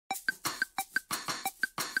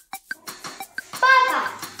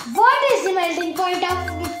the melting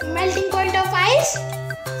point of ice?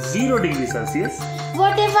 0 degrees Celsius.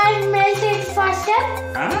 What if I melt it faster?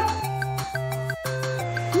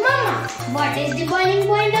 Mama, what is the boiling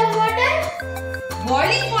point of water?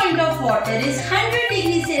 Boiling point of water is 100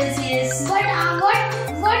 degrees Celsius. But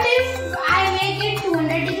what if I make it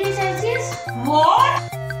 200 degrees Celsius? What?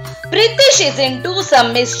 Pritish is into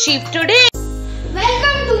some mischief today.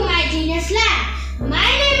 Welcome to my genius lab. My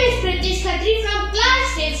name is Pritish Khatri from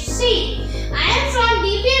class 5th C. I am from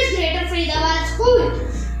DPS Greater Faridabad School.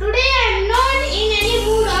 Today I am not in any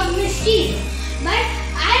mood of mischief, but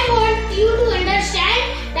I want you to understand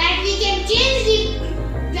that we can change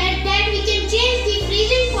the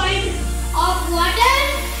freezing point of water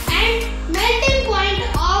and melting point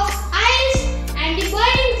of ice and the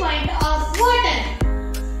boiling point of water.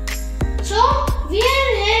 So we are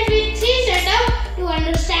here with 3 setups to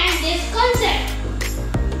understand this concept.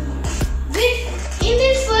 In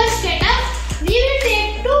this first setup, we will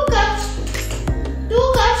take 2 cups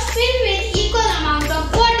filled with equal amount of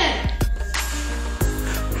water.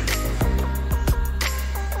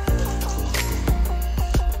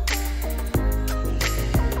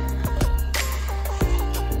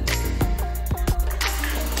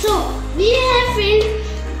 So we have filled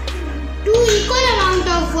 2 equal amount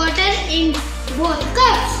of water in both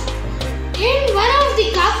cups. In one of the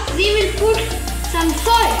cups, we will put some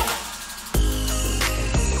salt.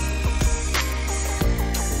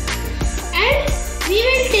 We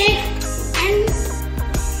will take and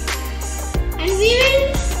we will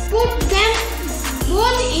put them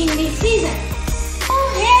both in the freezer. So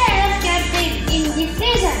here I have kept it in the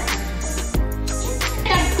freezer.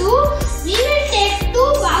 Step 2, we will take 2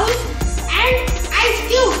 bowls and ice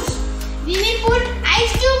cubes. We will put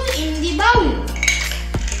ice cubes in the bowl.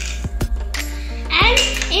 And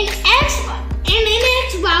in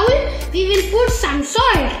next bowl, we will put some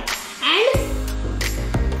salt and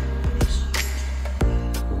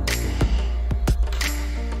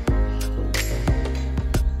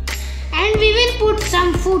we will put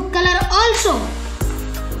some food color also.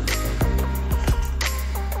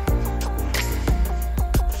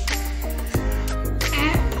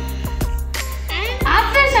 And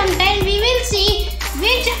after some time we will see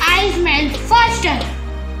which ice melt faster.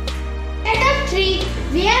 Setup 3,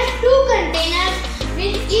 we have 2 containers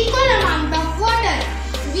with equal amount of water.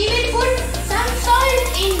 We will put some salt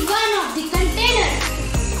in one of the containers.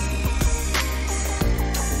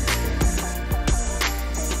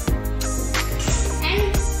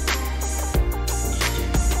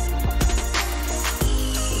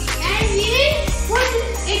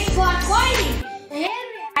 For boiling. Here we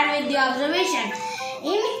are with the observation.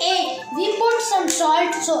 In A, we put some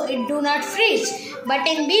salt so it do not freeze. But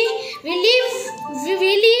in B, we leave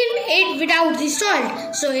it without the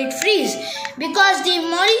salt so it freeze. Because the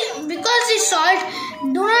salt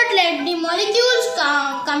do not let the molecules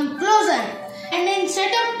come closer. And in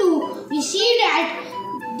setup 2, we see that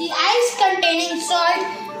the ice containing salt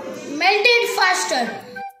melted faster.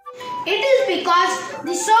 It is because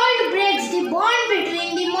the salt breaks the bond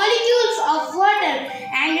between the molecules of water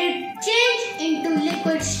and it changes into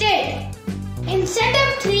liquid state. In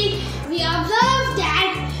setup 3, we observe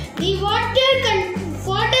that the water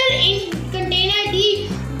in container D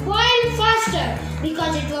boiled faster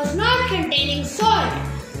because it was not containing salt.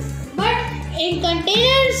 But in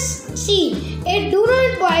container C, it do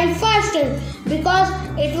not boil faster because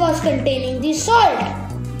it was containing the salt.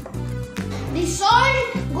 The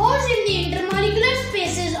salt goes in the intermolecular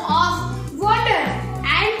spaces of